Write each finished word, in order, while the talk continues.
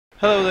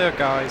Hello there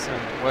guys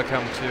and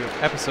welcome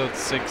to episode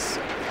 6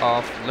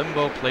 of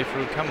Limbo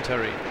playthrough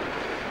commentary.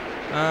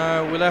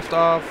 We left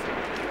off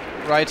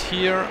right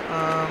here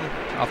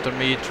after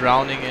me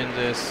drowning in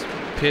this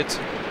pit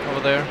over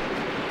there.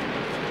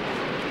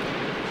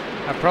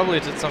 I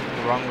probably did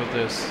something wrong with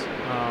this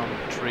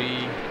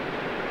tree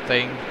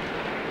thing.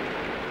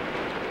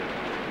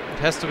 It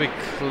has to be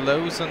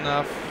close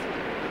enough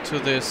to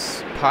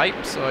this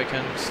pipe so I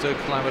can still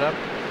climb it up,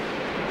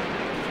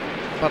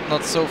 but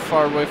not so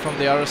far away from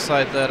the other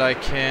side that I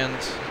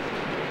can't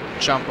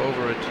jump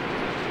over it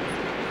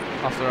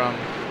after I'm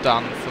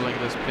done filling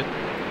this pit.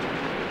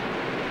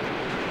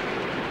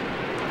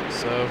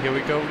 So here we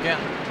go again.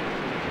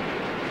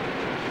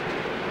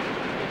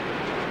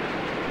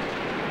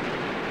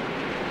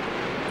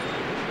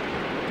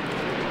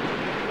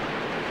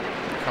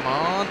 Come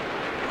on!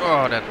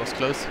 Oh, that was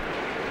close.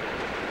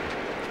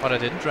 But I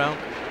didn't drown.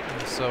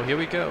 So here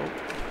we go.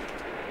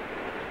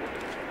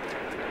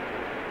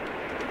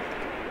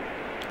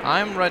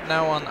 I'm right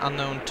now on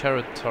unknown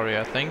territory,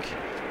 I think.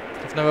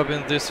 I've never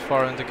been this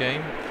far in the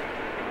game.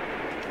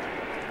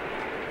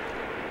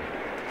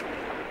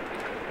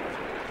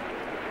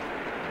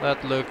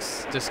 That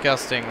looks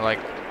disgusting, like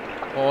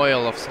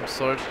oil of some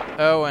sort.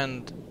 Oh,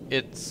 and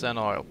it's an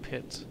oil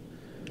pit.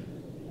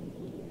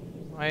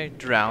 I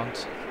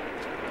drowned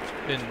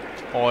in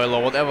oil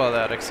or whatever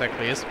that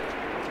exactly is.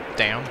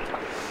 Damn.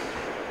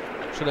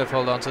 Should have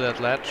held on to that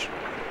ledge.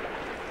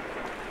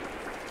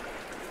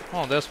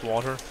 Oh, there's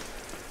water.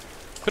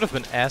 Could have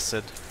been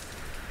acid,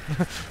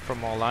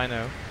 from all I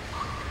know.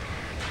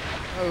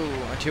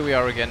 Oh, and here we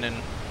are again in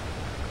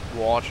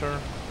water.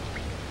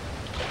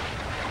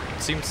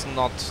 It seems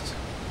not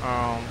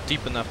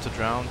deep enough to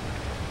drown,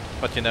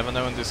 but you never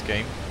know in this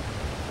game.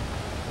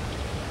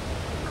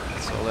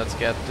 So let's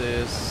get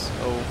this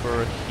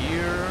over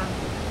here.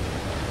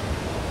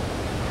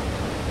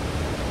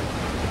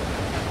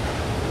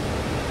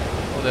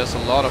 Oh, there's a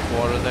lot of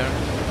water there.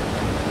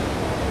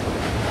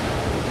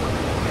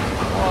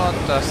 What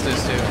does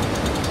this do?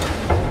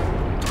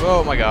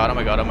 Oh my god, oh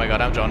my god, oh my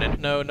god, I'm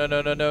drowning. No, no,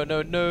 no, no, no,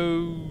 no,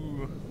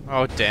 no.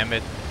 Oh, damn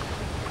it.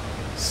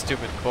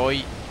 Stupid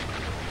boy.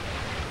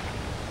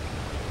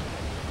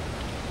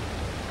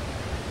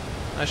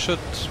 I should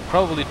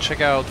probably check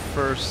out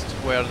first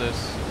where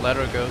this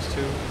ladder goes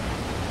to.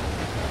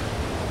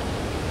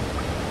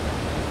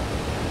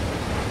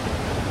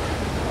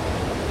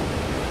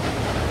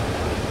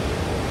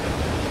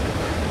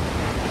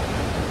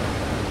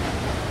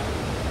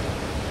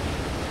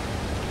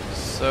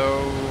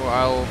 So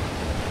I'll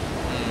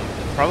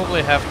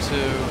probably have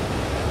to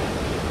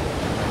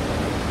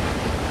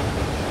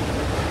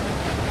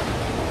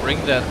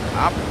bring that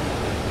up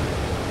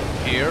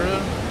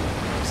here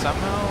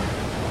somehow.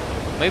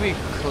 Maybe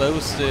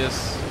close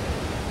this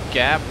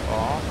gap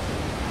off.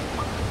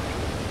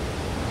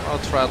 I'll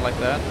try it like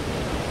that.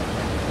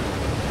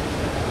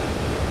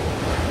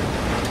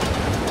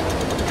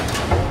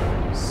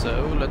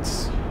 So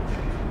let's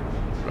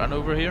run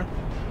over here.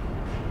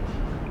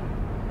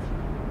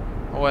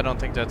 Oh, I don't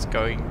think that's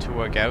going to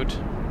work out.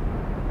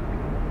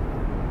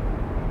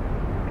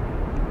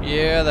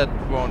 Yeah, that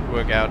won't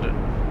work out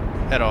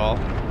at all.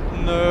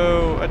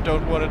 No, I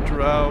don't want to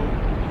drown.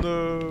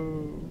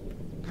 No.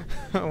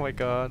 Oh my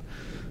god.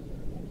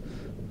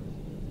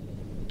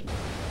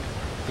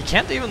 He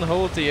can't even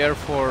hold the air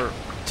for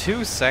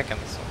 2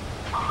 seconds.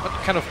 What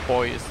kind of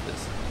boy is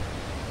this?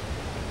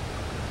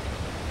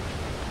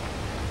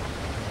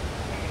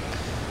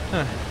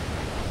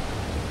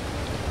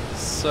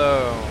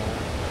 So...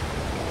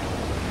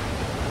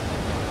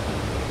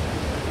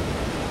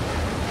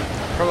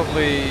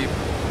 probably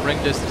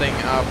bring this thing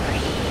up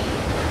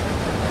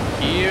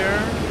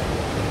here.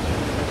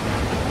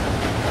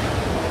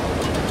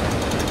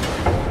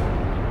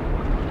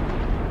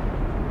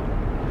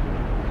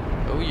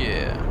 Oh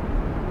yeah.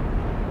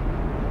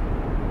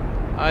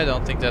 I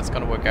don't think that's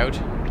gonna work out.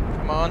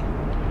 Come on,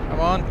 come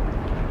on.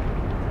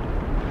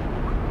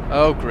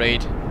 Oh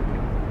great.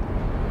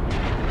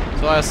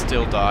 So I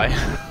still die.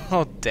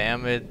 Oh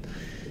damn it.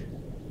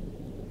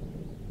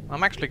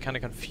 I'm actually kinda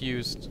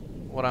confused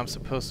what I'm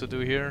supposed to do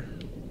here.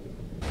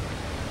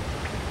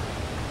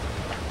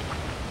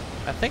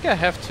 I think I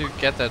have to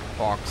get that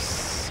box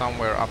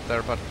somewhere up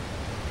there, but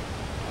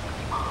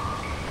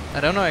I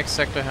don't know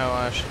exactly how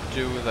I should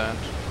do that.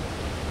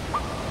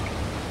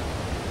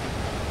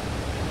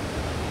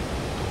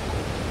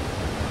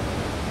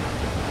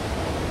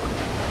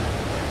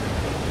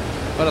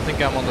 But I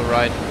think I'm on the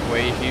right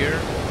way here.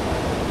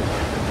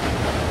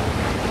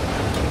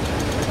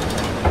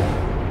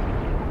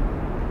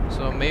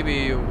 So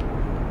maybe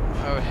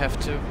I would have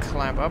to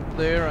climb up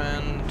there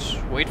and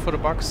wait for the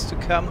box to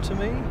come to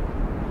me.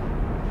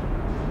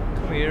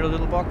 Come here,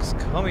 little box,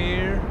 come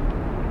here.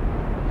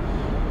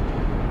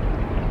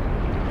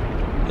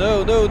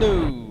 No, no,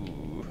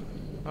 no.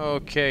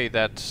 Okay,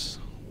 that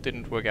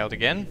didn't work out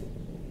again.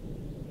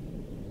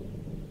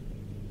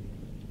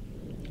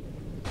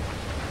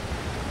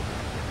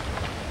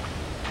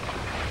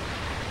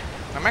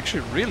 I'm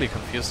actually really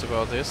confused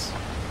about this.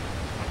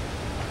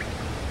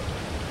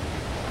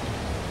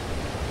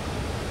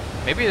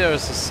 Maybe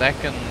there's a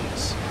second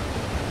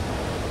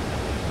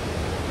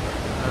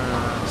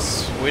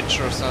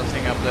switch or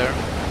something up there.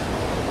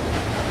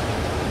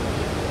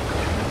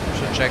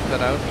 Should check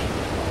that out.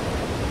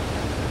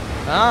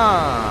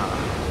 Ah,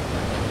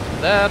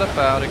 that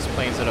about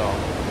explains it all.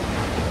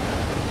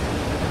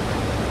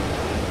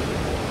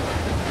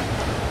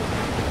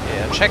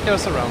 Yeah, check your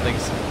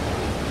surroundings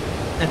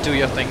and do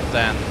your thing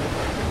then.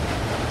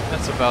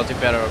 That's about the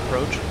better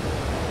approach.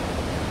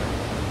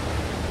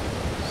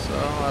 So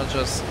I'll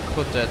just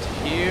put that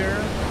here.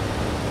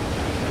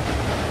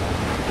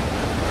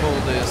 Pull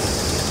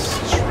this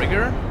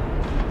trigger.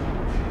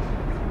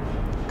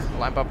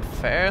 Climb up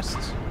fast.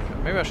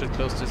 Maybe I should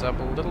close this up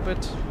a little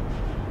bit.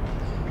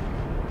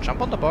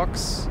 Jump on the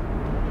box.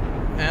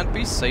 And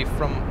be safe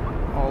from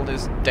all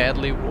these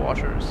deadly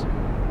waters.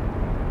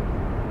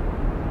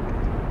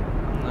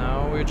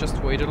 Now we just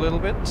wait a little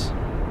bit.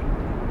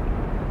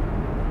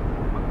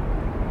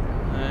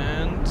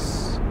 And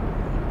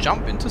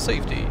jump into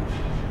safety.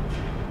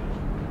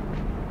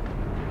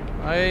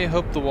 I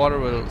hope the water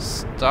will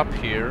stop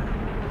here,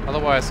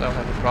 otherwise I'll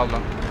have a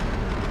problem.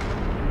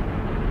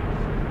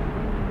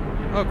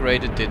 Oh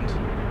great, it didn't.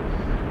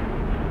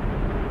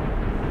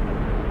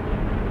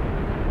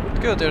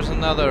 Good, there's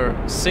another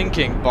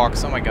sinking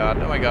box. Oh my god,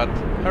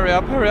 hurry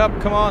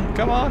up, come on,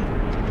 come on!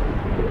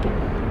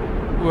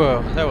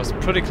 Whoa, that was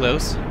pretty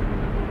close.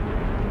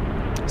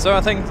 So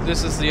I think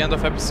this is the end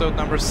of episode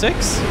number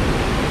 6.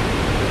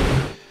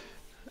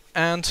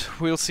 And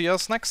we'll see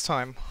us next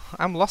time.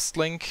 I'm Lost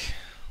Link.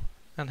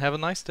 And have a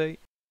nice day.